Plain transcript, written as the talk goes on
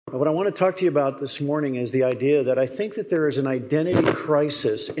What I want to talk to you about this morning is the idea that I think that there is an identity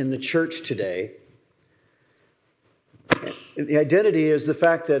crisis in the church today. The identity is the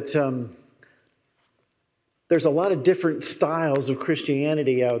fact that there's a lot of different styles of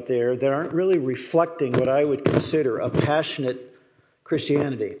Christianity out there that aren't really reflecting what I would consider a passionate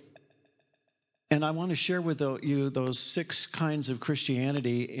Christianity. And I want to share with you those 6 kinds of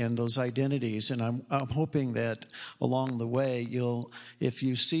Christianity and those identities. And I'm hoping that along the way, if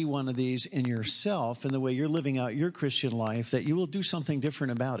you see one of these in yourself and the way you're living out your Christian life, that you will do something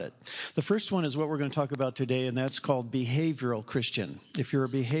different about it. The first one is what we're going to talk about today, and that's called behavioral Christian, if you're a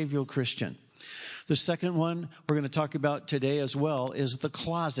behavioral Christian. The second one we're going to talk about today as well is the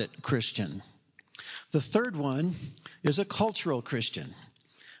closet Christian. The third one is a cultural Christian.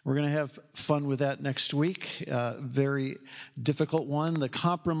 We're going to have fun with that next week. Very difficult one. The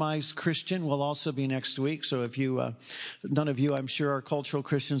compromised Christian will also be next week. So if none of you, I'm sure, are cultural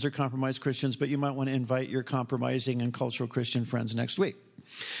Christians or compromised Christians, but you might want to invite your compromising and cultural Christian friends next week.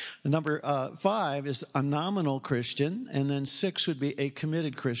 Number 5 is a nominal Christian, and then 6 would be a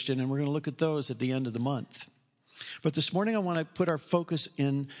committed Christian, and we're going to look at those at the end of the month. But this morning I want to put our focus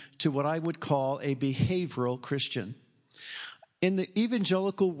into what I would call a behavioral Christian. In the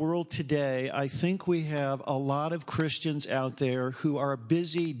evangelical world today, I think we have a lot of Christians out there who are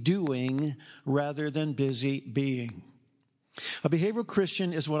busy doing rather than busy being. A behavioral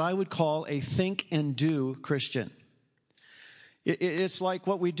Christian is what I would call a think and do Christian. It's like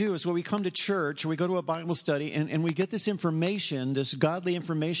what we do is when we come to church or we go to a Bible study and we get this information, this godly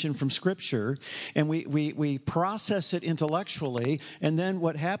information from Scripture, and we process it intellectually, and then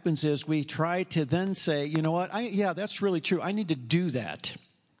what happens is we try to then say, you know what, that's really true. I need to do that.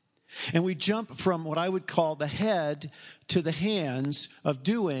 And we jump from what I would call the head to the hands of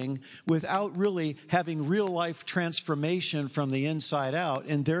doing without really having real life transformation from the inside out.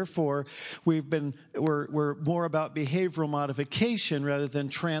 And therefore, we're more about behavioral modification rather than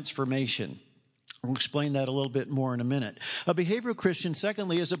transformation. We'll explain that a little bit more in a minute. A behavioral Christian,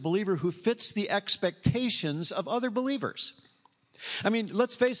 secondly, is a believer who fits the expectations of other believers. I mean,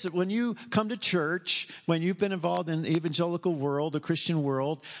 let's face it, when you come to church, when you've been involved in the evangelical world, the Christian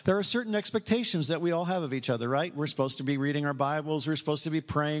world, there are certain expectations that we all have of each other, right? We're supposed to be reading our Bibles. We're supposed to be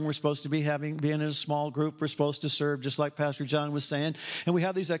praying. We're supposed to be being in a small group. We're supposed to serve, just like Pastor John was saying. And we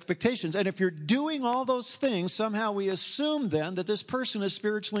have these expectations. And if you're doing all those things, somehow we assume then that this person is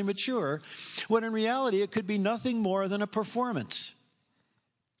spiritually mature, when in reality, it could be nothing more than a performance.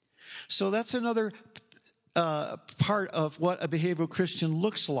 So that's another part of what a behavioral Christian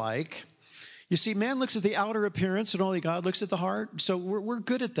looks like. You see, man looks at the outer appearance and only God looks at the heart. So we're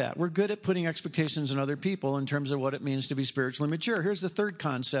good at that. We're good at putting expectations on other people in terms of what it means to be spiritually mature. Here's the third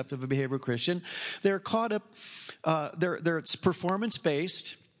concept of a behavioral Christian. They're caught up, it's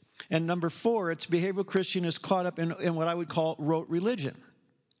performance-based. And number 4, it's behavioral Christian is caught up in what I would call rote religion.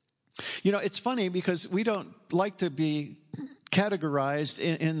 You know, it's funny because we don't like to be categorized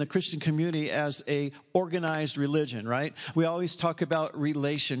in the Christian community as a organized religion, right? We always talk about a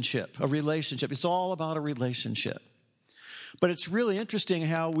relationship. It's all about a relationship. But it's really interesting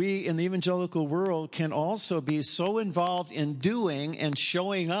how we in the evangelical world can also be so involved in doing and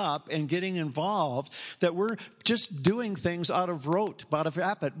showing up and getting involved that we're just doing things out of rote, out of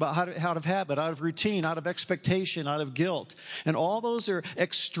habit, out of routine, out of expectation, out of guilt. And all those are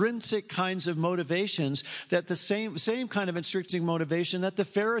extrinsic kinds of motivations that the same kind of extrinsic motivation that the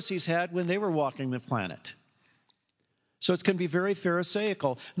Pharisees had when they were walking the planet. So it can be very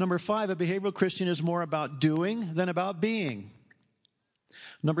pharisaical. Number 5, a behavioral Christian is more about doing than about being.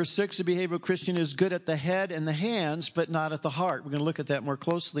 Number 6, a behavioral Christian is good at the head and the hands, but not at the heart. We're going to look at that more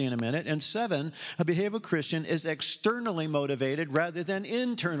closely in a minute. And 7, a behavioral Christian is externally motivated rather than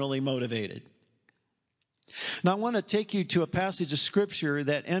internally motivated. Now, I want to take you to a passage of Scripture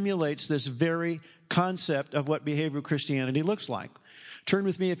that emulates this very concept of what behavioral Christianity looks like. Turn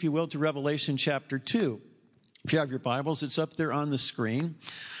with me, if you will, to Revelation chapter 2. If you have your Bibles, it's up there on the screen.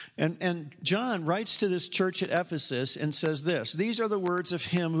 And John writes to this church at Ephesus and says this: "These are the words of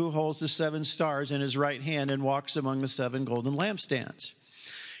him who holds the 7 stars in his right hand and walks among the 7 golden lampstands."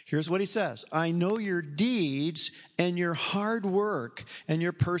 Here's what he says: "I know your deeds and your hard work and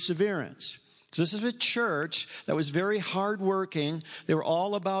your perseverance." So this is a church that was very hardworking. They were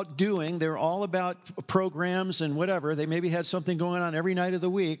all about doing. They were all about programs and whatever. They maybe had something going on every night of the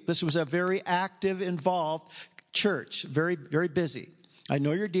week. This was a very active, involved church, very, very busy. "I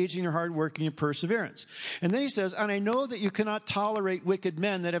know your deeds and your hard work and your perseverance." And then he says, "And I know that you cannot tolerate wicked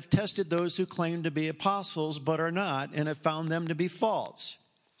men that have tested those who claim to be apostles but are not, and have found them to be false."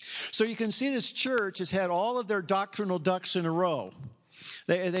 So you can see this church has had all of their doctrinal ducks in a row.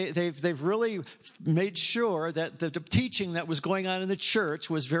 They've really made sure that the teaching that was going on in the church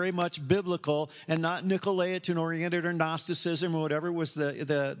was very much biblical and not Nicolaitan-oriented or Gnosticism or whatever was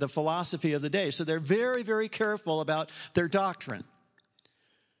the philosophy of the day. So they're very, very careful about their doctrine.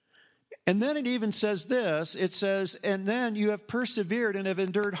 And then it even says this, it says, and then you have persevered and have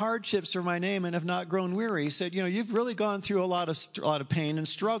endured hardships for my name and have not grown weary. He said, you've really gone through a lot of pain and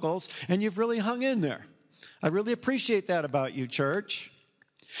struggles, and you've really hung in there. I really appreciate that about you, church.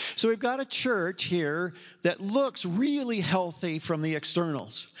 So we've got a church here that looks really healthy from the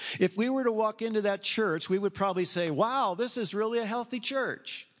externals. If we were to walk into that church, we would probably say, wow, this is really a healthy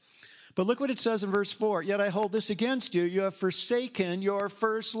church. But look what it says in verse 4. Yet I hold this against you. You have forsaken your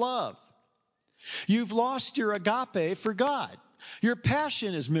first love. You've lost your agape for God. Your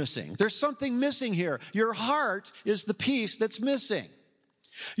passion is missing. There's something missing here. Your heart is the piece that's missing.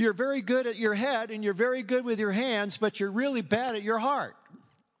 You're very good at your head and you're very good with your hands, but you're really bad at your heart.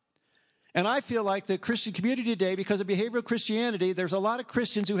 And I feel like the Christian community today, because of behavioral Christianity, there's a lot of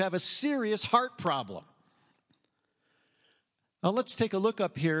Christians who have a serious heart problem. Now let's take a look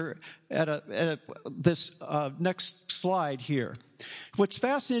up here at this next slide here. What's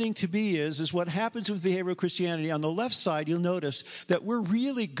fascinating to me is what happens with behavioral Christianity. On the left side, you'll notice that we're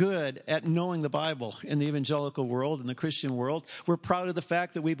really good at knowing the Bible in the evangelical world, in the Christian world. We're proud of the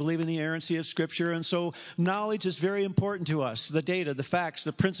fact that we believe in the inerrancy of Scripture, and so knowledge is very important to us. The data, the facts,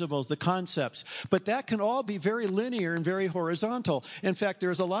 the principles, the concepts. But that can all be very linear and very horizontal. In fact,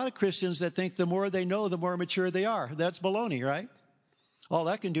 there's a lot of Christians that think the more they know, the more mature they are. That's baloney, right? All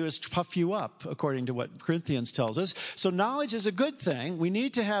that can do is puff you up, according to what Corinthians tells us. So knowledge is a good thing. We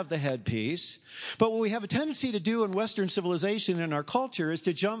need to have the headpiece. But what we have a tendency to do in Western civilization and in our culture is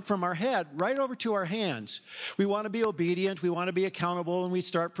to jump from our head right over to our hands. We want to be obedient. We want to be accountable. And we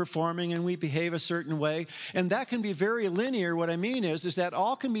start performing and we behave a certain way. And that can be very linear. What I mean is that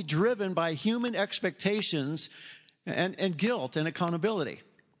all can be driven by human expectations and guilt and accountability.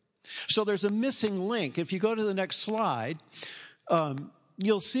 So there's a missing link. If you go to the next slide,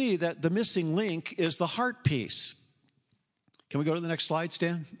 you'll see that the missing link is the heart piece. Can we go to the next slide,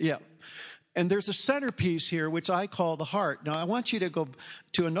 Stan? Yeah. And there's a centerpiece here, which I call the heart. Now, I want you to go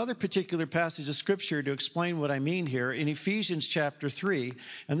to another particular passage of Scripture to explain what I mean here in Ephesians chapter 3.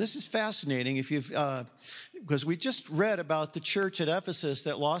 And this is fascinating because we just read about the church at Ephesus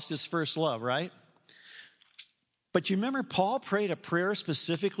that lost its first love, right? But you remember Paul prayed a prayer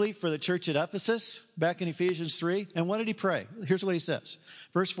specifically for the church at Ephesus back in Ephesians 3? And what did he pray? Here's what he says.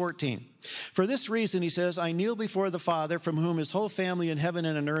 Verse 14. For this reason, he says, I kneel before the Father, from whom his whole family in heaven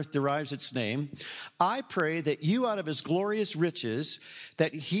and on earth derives its name. I pray that you, out of his glorious riches,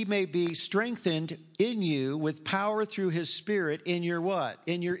 that he may be strengthened in you with power through his Spirit in your what?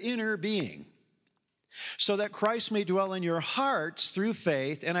 In your inner being. So that Christ may dwell in your hearts through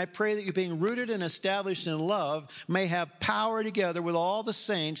faith, and I pray that you, being rooted and established in love, may have power together with all the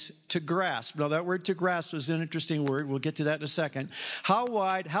saints to grasp. Now, that word to grasp is an interesting word. We'll get to that in a second. How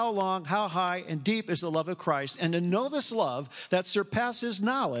wide, how long, how high, and deep is the love of Christ, and to know this love that surpasses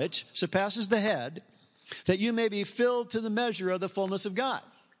knowledge, surpasses the head, that you may be filled to the measure of the fullness of God.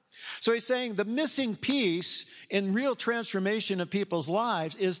 So he's saying the missing piece in real transformation of people's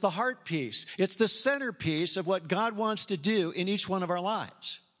lives is the heart piece. It's the centerpiece of what God wants to do in each one of our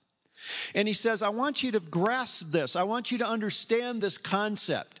lives. And he says, I want you to grasp this. I want you to understand this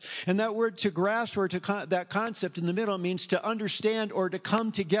concept. And that word to grasp or that concept in the middle means to understand or to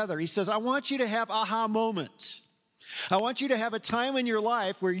come together. He says, I want you to have aha moments. I want you to have a time in your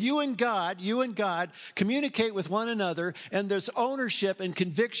life where you and God communicate with one another, and this ownership and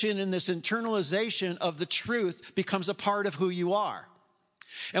conviction and this internalization of the truth becomes a part of who you are.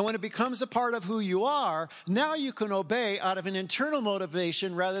 And when it becomes a part of who you are, now you can obey out of an internal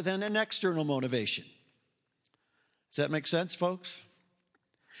motivation rather than an external motivation. Does that make sense, folks?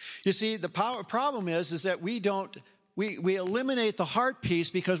 You see, the problem is that we eliminate the heart piece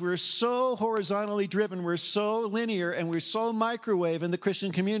because we're so horizontally driven, we're so linear, and we're so microwave in the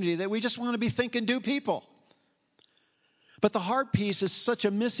Christian community that we just want to be think and do people. But the heart piece is such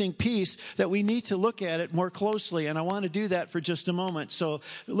a missing piece that we need to look at it more closely, and I want to do that for just a moment. So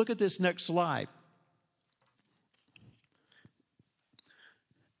look at this next slide.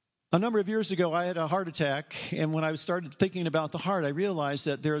 A number of years ago, I had a heart attack, and when I started thinking about the heart, I realized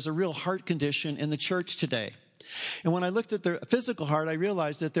that there is a real heart condition in the church today. And when I looked at the physical heart, I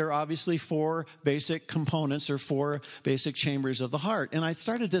realized that there are obviously 4 basic components or 4 basic chambers of the heart. And I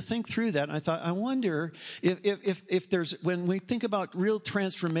started to think through that, and I thought, I wonder if there's, when we think about real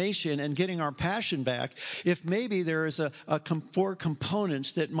transformation and getting our passion back, if maybe there is 4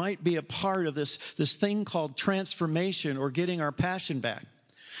 components that might be a part of this thing called transformation or getting our passion back.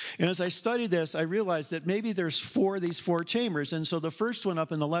 And as I studied this, I realized that maybe there's these four chambers. And so the first one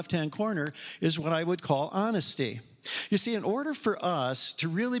up in the left-hand corner is what I would call honesty. You see, in order for us to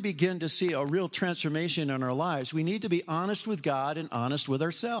really begin to see a real transformation in our lives, we need to be honest with God and honest with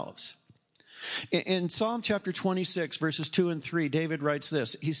ourselves. In Psalm chapter 26, verses 2 and 3, David writes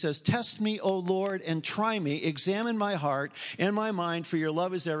this. He says, "Test me, O Lord, and try me. Examine my heart and my mind, for your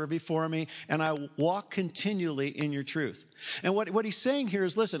love is ever before me, and I walk continually in your truth." And what he's saying here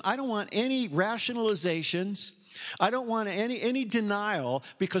is, listen, I don't want any rationalizations. I don't want any denial,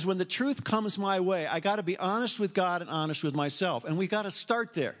 because when the truth comes my way, I got to be honest with God and honest with myself. And we got to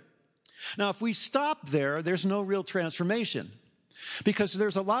start there. Now, if we stop there, there's no real transformation. Because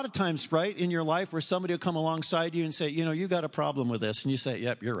there's a lot of times, right, in your life where somebody will come alongside you and say, you know, you got a problem with this. And you say,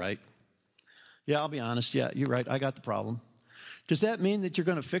 yep, you're right. Yeah, I'll be honest. Yeah, you're right. I got the problem. Does that mean that you're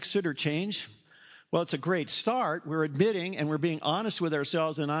going to fix it or change? Well, it's a great start. We're admitting and we're being honest with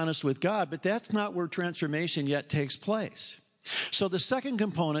ourselves and honest with God, but that's not where transformation yet takes place. So the second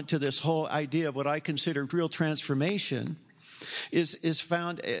component to this whole idea of what I consider real transformation is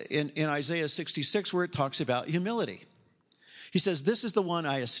found in Isaiah 66, where it talks about humility. He says, "This is the one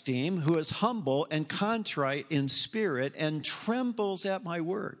I esteem, who is humble and contrite in spirit and trembles at my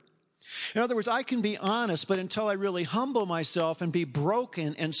word." In other words, I can be honest, but until I really humble myself and be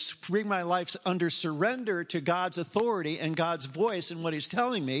broken and bring my life under surrender to God's authority and God's voice and what he's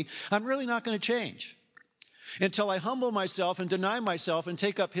telling me, I'm really not going to change. Until I humble myself and deny myself and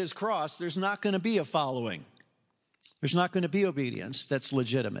take up his cross, there's not going to be a following. There's not going to be obedience that's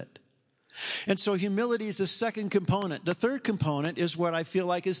legitimate. And so humility is the second component. The third component is what I feel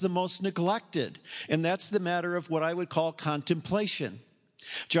like is the most neglected, and that's the matter of what I would call contemplation.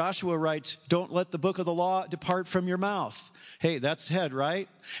 Joshua writes, "Don't let the book of the law depart from your mouth." Hey, that's head, right?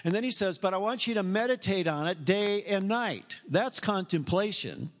 And then he says, "But I want you to meditate on it day and night." That's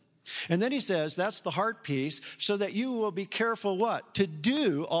contemplation. And then he says, that's the heart piece, so that you will be careful what? To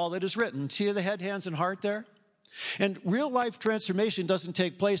do all that is written. See the head, hands, and heart there? And real life transformation doesn't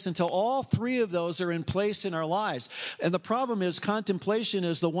take place until all three of those are in place in our lives. And the problem is contemplation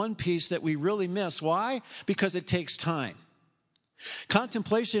is the one piece that we really miss. Why? Because it takes time.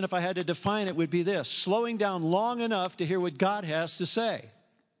 Contemplation, if I had to define it, would be this: slowing down long enough to hear what God has to say.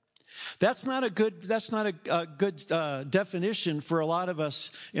 That's not a good definition for a lot of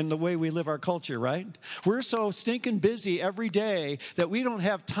us in the way we live our culture, right? We're so stinking busy every day that we don't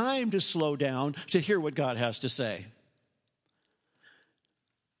have time to slow down to hear what God has to say.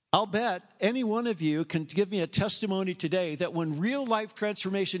 I'll bet any one of you can give me a testimony today that when real life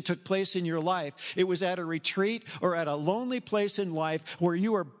transformation took place in your life, it was at a retreat or at a lonely place in life where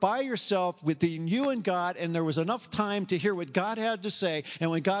you were by yourself within you and God, and there was enough time to hear what God had to say. And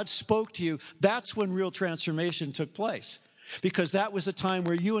when God spoke to you, that's when real transformation took place. Because that was a time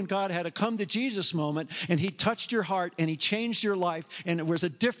where you and God had a come to Jesus moment, and he touched your heart and he changed your life, and it was a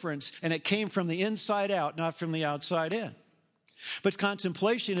difference, and it came from the inside out, not from the outside in. But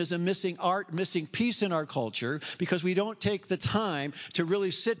contemplation is a missing piece in our culture, because we don't take the time to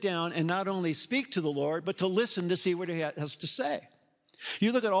really sit down and not only speak to the Lord, but to listen to see what he has to say.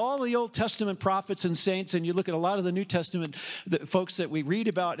 You look at all the Old Testament prophets and saints, and you look at a lot of the New Testament folks that we read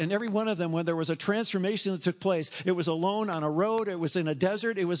about, and every one of them, when there was a transformation that took place, it was alone on a road, it was in a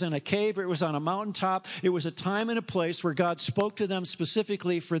desert, it was in a cave, it was on a mountaintop. It was a time and a place where God spoke to them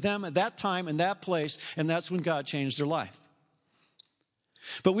specifically for them at that time and that place, and that's when God changed their life.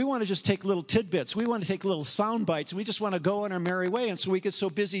 But we want to just take little tidbits. We want to take little sound bites. And we just want to go on our merry way. And so we get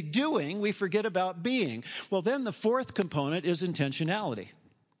so busy doing, we forget about being. Well, then the fourth component is intentionality.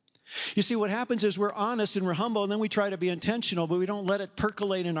 You see, what happens is we're honest and we're humble, and then we try to be intentional, but we don't let it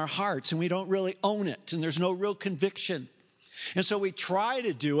percolate in our hearts, and we don't really own it, and there's no real conviction. And so we try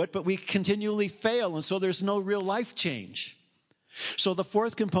to do it, but we continually fail, and so there's no real life change. So the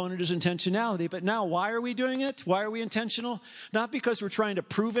fourth component is intentionality. But now, why are we doing it? Why are we intentional? Not because we're trying to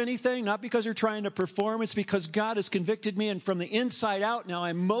prove anything, not because we're trying to perform. It's because God has convicted me, and from the inside out now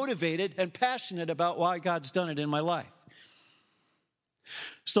I'm motivated and passionate about why God's done it in my life.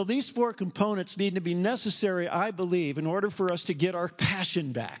 So these four components need to be necessary, I believe, in order for us to get our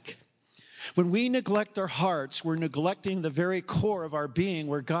passion back. When we neglect our hearts, we're neglecting the very core of our being,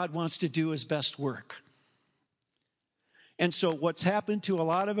 where God wants to do his best work. And so what's happened to a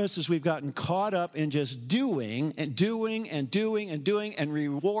lot of us is we've gotten caught up in just doing and doing and doing and doing and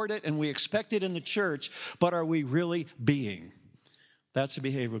reward it, and we expect it in the church, but are we really being? That's a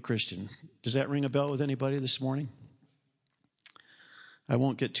behavioral Christian. Does that ring a bell with anybody this morning? I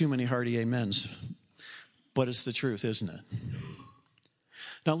won't get too many hearty amens, but it's the truth, isn't it?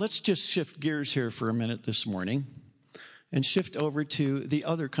 Now let's just shift gears here for a minute this morning and shift over to the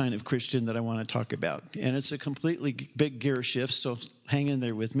other kind of Christian that I want to talk about. And it's a completely big gear shift, so hang in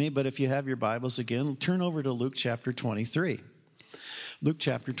there with me. But if you have your Bibles again, turn over to Luke chapter 23. Luke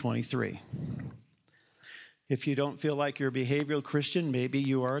chapter 23. If you don't feel like you're a behavioral Christian, maybe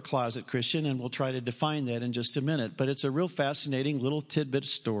you are a closet Christian, and we'll try to define that in just a minute. But it's a real fascinating little tidbit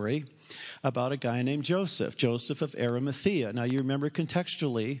story about a guy named Joseph, Joseph of Arimathea. Now, you remember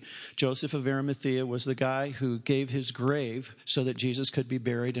contextually, Joseph of Arimathea was the guy who gave his grave so that Jesus could be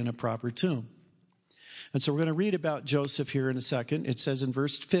buried in a proper tomb. And so we're going to read about Joseph here in a second. It says in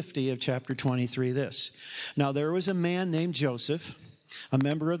verse 50 of chapter 23 this: Now there was a man named Joseph, a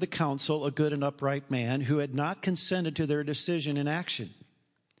member of the council, a good and upright man, who had not consented to their decision in action.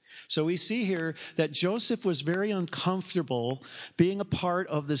 So we see here that Joseph was very uncomfortable being a part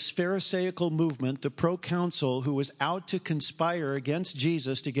of this Pharisaical movement, the proconsul, who was out to conspire against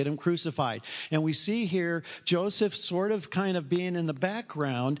Jesus to get him crucified. And we see here Joseph sort of kind of being in the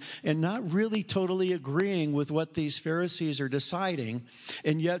background and not really totally agreeing with what these Pharisees are deciding.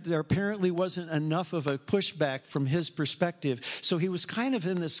 And yet there apparently wasn't enough of a pushback from his perspective. So he was kind of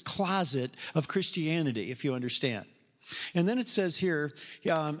in this closet of Christianity, if you understand. And then it says here,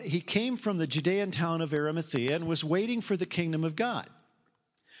 he came from the Judean town of Arimathea and was waiting for the kingdom of God.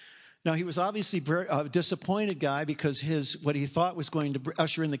 Now, he was obviously a disappointed guy because what he thought was going to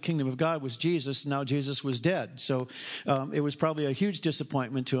usher in the kingdom of God was Jesus. Now Jesus was dead. So it was probably a huge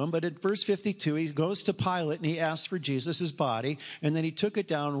disappointment to him. But at verse 52, he goes to Pilate and he asks for Jesus' body. And then he took it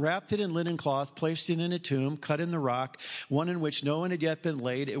down, wrapped it in linen cloth, placed it in a tomb, cut in the rock, one in which no one had yet been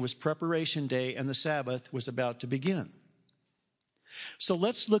laid. It was preparation day and the Sabbath was about to begin. So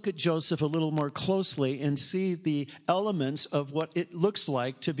let's look at Joseph a little more closely and see the elements of what it looks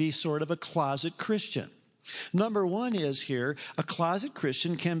like to be sort of a closet Christian. Number one is here, a closet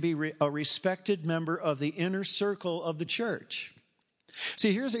Christian can be a respected member of the inner circle of the church.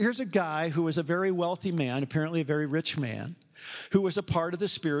 See, here's a guy who was a very wealthy man, apparently a very rich man, who was a part of the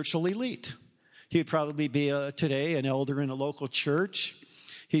spiritual elite. He'd probably be today an elder in a local church.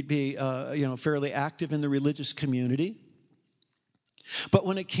 He'd be fairly active in the religious community. But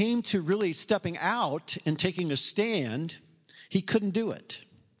when it came to really stepping out and taking a stand, he couldn't do it.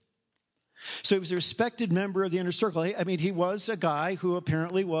 So he was a respected member of the inner circle. I mean, he was a guy who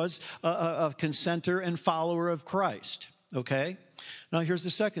apparently was a consenter and follower of Christ, okay? Now, here's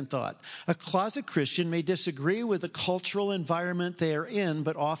the second thought. A closet Christian may disagree with the cultural environment they are in,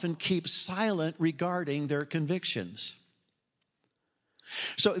 but often keep silent regarding their convictions.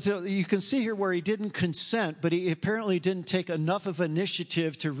 So you can see here where he didn't consent, but he apparently didn't take enough of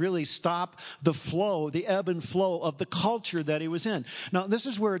initiative to really stop the flow, the ebb and flow of the culture that he was in. Now, this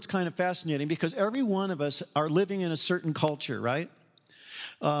is where it's kind of fascinating because every one of us are living in a certain culture, right?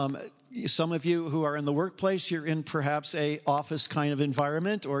 Some of you who are in the workplace, you're in perhaps a office kind of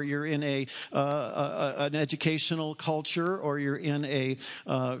environment, or you're in an educational culture, or you're in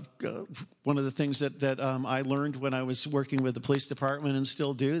one of the things that I learned when I was working with the police department and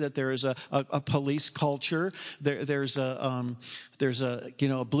still do, that there is a police culture. There's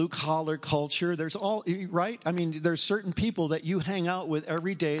a blue collar culture. There's all, right? I mean, there's certain people that you hang out with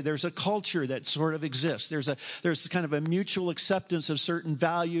every day. There's a culture that sort of exists. There's kind of a mutual acceptance of certain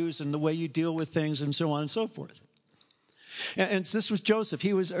values and the way you deal with things and so on and so forth. And this was Joseph.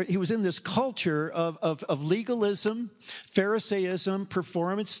 He was in this culture of legalism, Pharisaism,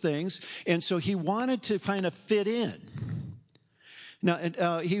 performance things, and so he wanted to kind of fit in. Now,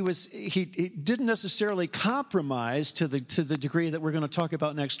 he didn't necessarily compromise to the degree that we're going to talk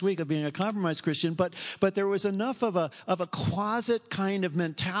about next week of being a compromised Christian, but there was enough of a closet kind of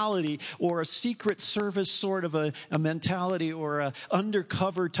mentality, or a secret service sort of a mentality, or a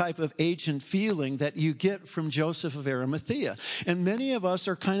undercover type of agent feeling that you get from Joseph of Arimathea. And many of us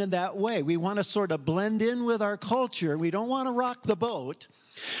are kind of that way. We want to sort of blend in with our culture. We don't want to rock the boat.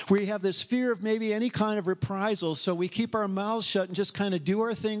 We have this fear of maybe any kind of reprisal, so we keep our mouths shut and just kind of do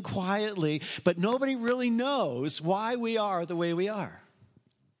our thing quietly, but nobody really knows why we are the way we are.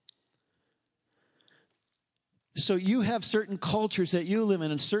 So you have certain cultures that you live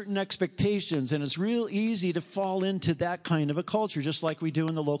in and certain expectations, and it's real easy to fall into that kind of a culture, just like we do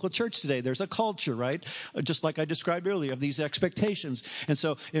in the local church today. There's a culture, right? Just like I described earlier, of these expectations. And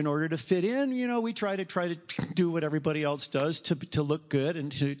so in order to fit in, we try to do what everybody else does to look good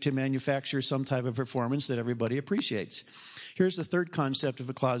and to manufacture some type of performance that everybody appreciates. Here's the third concept of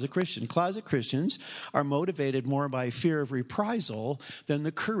a closet Christian. Closet Christians are motivated more by fear of reprisal than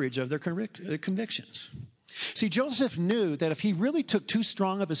the courage of their convictions. See, Joseph knew that if he really took too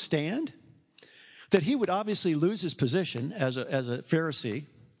strong of a stand, that he would obviously lose his position as a Pharisee.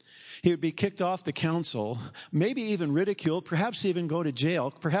 He would be kicked off the council, maybe even ridiculed, perhaps even go to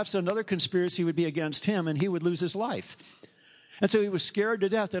jail. Perhaps another conspiracy would be against him and he would lose his life. And so he was scared to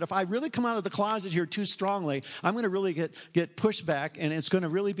death that if I really come out of the closet here too strongly, I'm going to really get pushed back, and it's going to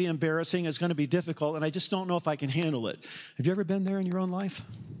really be embarrassing. It's going to be difficult, and I just don't know if I can handle it. Have you ever been there in your own life?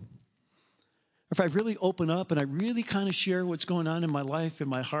 If I really open up and I really kind of share what's going on in my life, in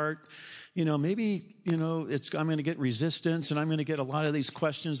my heart, maybe, I'm going to get resistance, and I'm going to get a lot of these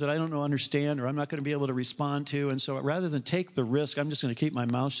questions that I don't understand, or I'm not going to be able to respond to. And so rather than take the risk, I'm just going to keep my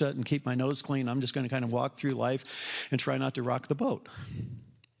mouth shut and keep my nose clean. I'm just going to kind of walk through life and try not to rock the boat.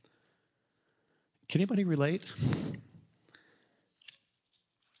 Can anybody relate?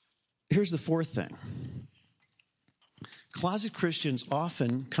 Here's the fourth thing. Closet Christians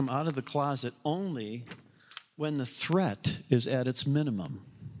often come out of the closet only when the threat is at its minimum.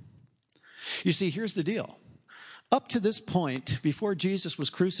 You see, here's the deal. Up to this point, before Jesus was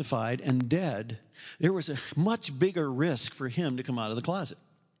crucified and dead, there was a much bigger risk for him to come out of the closet,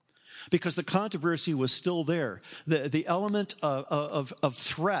 because the controversy was still there. The element of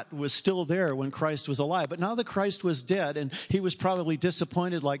threat was still there when Christ was alive. But now that Christ was dead, and he was probably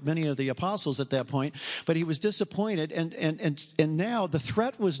disappointed like many of the apostles at that point, but he was disappointed, and now the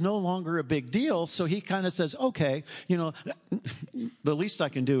threat was no longer a big deal. So he kind of says, okay, the least I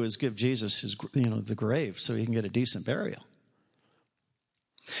can do is give Jesus the grave so he can get a decent burial.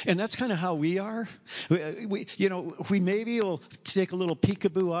 And that's kind of how we are. We maybe will take a little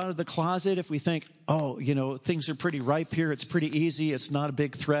peekaboo out of the closet if we think, things are pretty ripe here. It's pretty easy. It's not a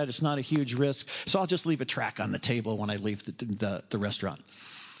big threat. It's not a huge risk. So I'll just leave a track on the table when I leave the restaurant.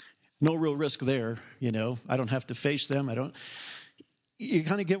 No real risk there. I don't have to face them. You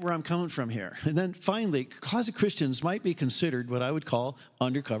kind of get where I'm coming from here. And then finally, closet Christians might be considered what I would call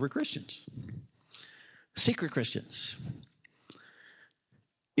undercover Christians. Secret Christians.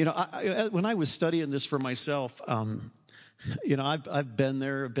 When I was studying this for myself, I've been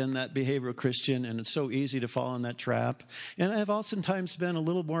there, been that behavioral Christian, and it's so easy to fall in that trap. And I've oftentimes been a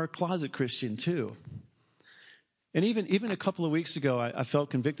little more closet Christian too. And even a couple of weeks ago, I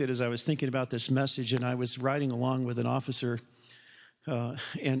felt convicted as I was thinking about this message, and I was riding along with an officer.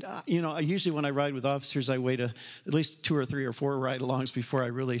 Usually when I ride with officers, I wait at least 2 or 3 or 4 ride-alongs before I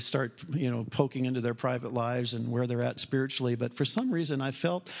really start, poking into their private lives and where they're at spiritually. But for some reason, I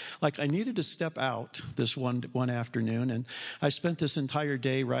felt like I needed to step out this one afternoon. And I spent this entire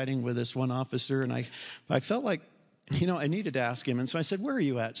day riding with this one officer, and I felt like, I needed to ask him. And so I said, where are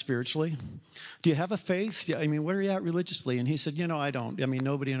you at spiritually? Do you have a faith? Where are you at religiously? And he said, I don't.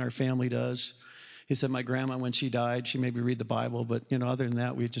 Nobody in our family does. He said, my grandma, when she died, she made me read the Bible, but, other than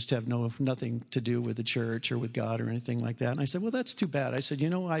that, we just have nothing to do with the church or with God or anything like that. And I said, well, that's too bad. I said,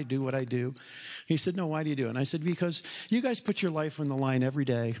 I do what I do. He said, no, why do you do it? And I said, because you guys put your life on the line every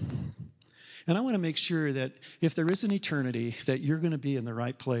day. And I want to make sure that if there is an eternity, that you're going to be in the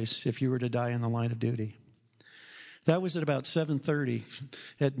right place if you were to die in the line of duty. That was at about 7:30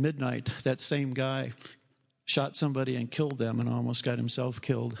 at midnight. That same guy shot somebody and killed them and almost got himself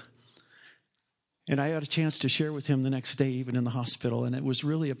killed. And I had a chance to share with him the next day, even in the hospital. And it was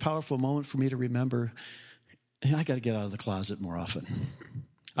really a powerful moment for me to remember, I got to get out of the closet more often.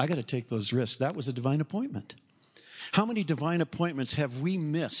 I got to take those risks. That was a divine appointment. How many divine appointments have we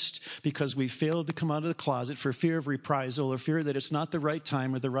missed because we failed to come out of the closet for fear of reprisal or fear that it's not the right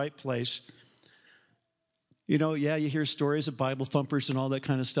time or the right place? You hear stories of Bible thumpers and all that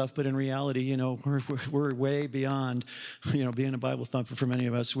kind of stuff, but in reality, we're way beyond, being a Bible thumper for many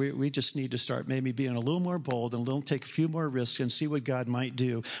of us. We just need to start maybe being a little more bold and take a few more risks and see what God might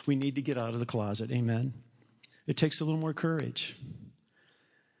do. We need to get out of the closet. Amen. It takes a little more courage.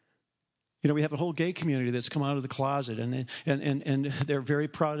 We have a whole gay community that's come out of the closet, and they're very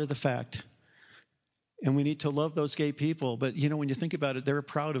proud of the fact. And we need to love those gay people. But, when you think about it, they're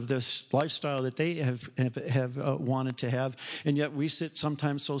proud of this lifestyle that they have wanted to have. And yet we sit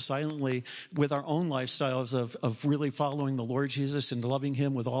sometimes so silently with our own lifestyles of really following the Lord Jesus and loving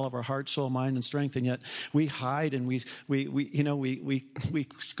him with all of our heart, soul, mind, and strength. And yet we hide and we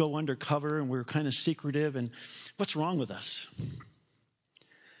go undercover and we're kind of secretive. And what's wrong with us?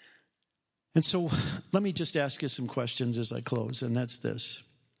 And so let me just ask you some questions as I close, and that's this.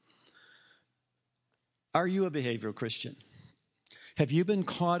 Are you a behavioral Christian? Have you been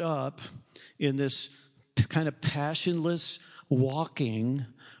caught up in this kind of passionless walking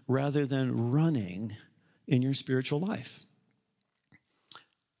rather than running in your spiritual life?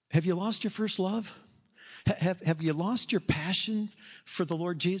 Have you lost your first love? Have you lost your passion for the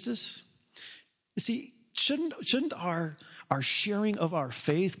Lord Jesus? You see, shouldn't our sharing of our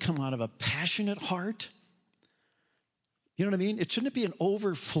faith come out of a passionate heart? You know what I mean? It shouldn't be an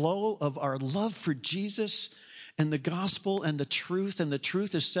overflow of our love for Jesus and the gospel and the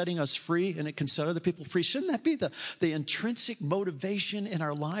truth is setting us free and it can set other people free. Shouldn't that be the intrinsic motivation in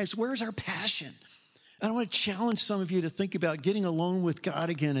our lives? Where's our passion? And I want to challenge some of you to think about getting alone with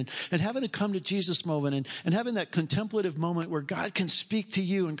God again and having a come to Jesus moment and having that contemplative moment where God can speak to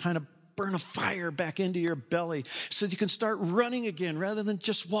you and kind of burn a fire back into your belly so that you can start running again rather than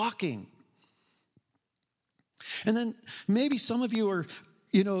just walking. And then maybe some of you are,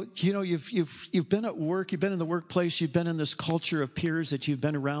 you've been at work, you've been in the workplace, you've been in this culture of peers that you've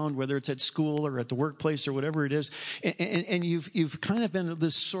been around, whether it's at school or at the workplace or whatever it is, and you've kind of been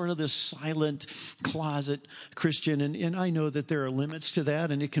this silent closet Christian, and I know that there are limits to that,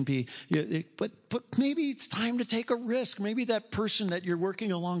 and it can be, but maybe it's time to take a risk. Maybe that person that you're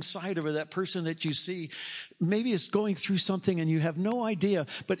working alongside of, or that person that you see, maybe is going through something and you have no idea.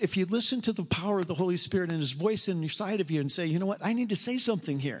 But if you listen to the power of the Holy Spirit and his voice inside of you and say, you know what, I need to say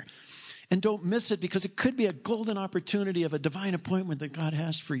something here. And don't miss it, because it could be a golden opportunity of a divine appointment that God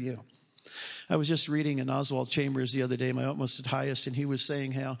has for you. I was just reading in Oswald Chambers the other day, my utmost and highest, and he was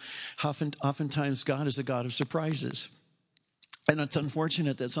saying how oftentimes God is a God of surprises. And it's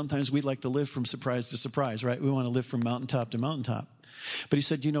unfortunate that sometimes we like to live from surprise to surprise, right? We want to live from mountaintop to mountaintop. But he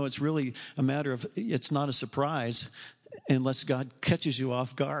said, it's really a matter of, it's not a surprise unless God catches you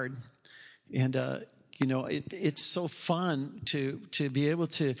off guard. And, it's so fun to be able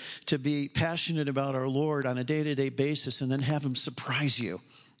to be passionate about our Lord on a day-to-day basis and then have him surprise you.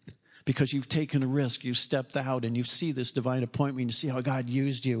 Because you've taken a risk, you've stepped out, and you see this divine appointment, you see how God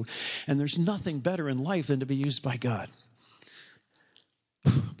used you. And there's nothing better in life than to be used by God.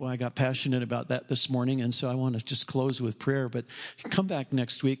 Boy, I got passionate about that this morning, and so I want to just close with prayer. But come back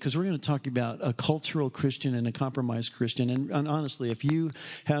next week, because we're going to talk about a cultural Christian and a compromised Christian. And honestly, if you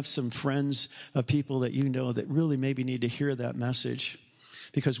have some friends of people that you know that really maybe need to hear that message,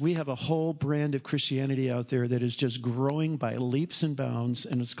 because we have a whole brand of Christianity out there that is just growing by leaps and bounds,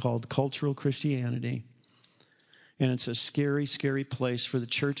 and it's called cultural Christianity. And it's a scary, scary place for the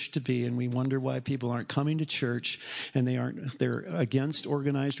church to be. And we wonder why people aren't coming to church, and they're against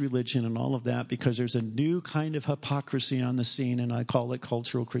organized religion and all of that, because there's a new kind of hypocrisy on the scene, and I call it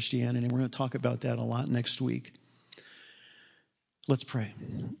cultural Christianity. And we're going to talk about that a lot next week. Let's pray.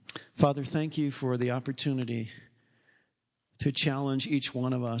 Father, thank you for the opportunity to challenge each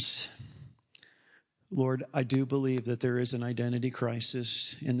one of us. Lord, I do believe that there is an identity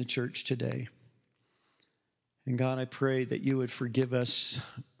crisis in the church today. And God, I pray that you would forgive us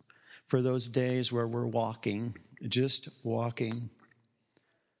for those days where we're walking, just walking.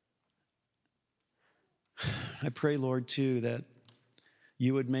 I pray, Lord, too, that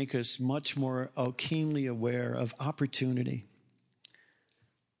you would make us much more keenly aware of opportunity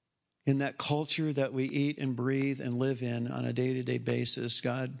in that culture that we eat and breathe and live in on a day-to-day basis.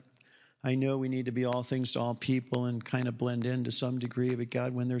 God, I know we need to be all things to all people and kind of blend in to some degree, but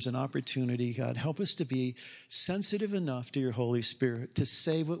God, when there's an opportunity, God, help us to be sensitive enough to your Holy Spirit to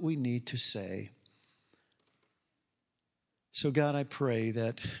say what we need to say. So God, I pray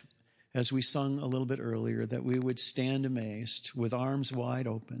that as we sung a little bit earlier, that we would stand amazed with arms wide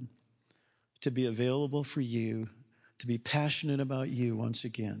open to be available for you, to be passionate about you once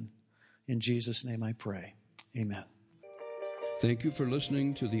again. In Jesus' name I pray. Amen. Thank you for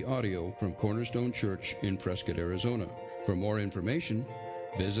listening to the audio from Cornerstone Church in Prescott, Arizona. For more information,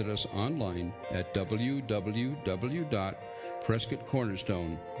 visit us online at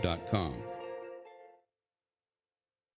www.prescottcornerstone.com.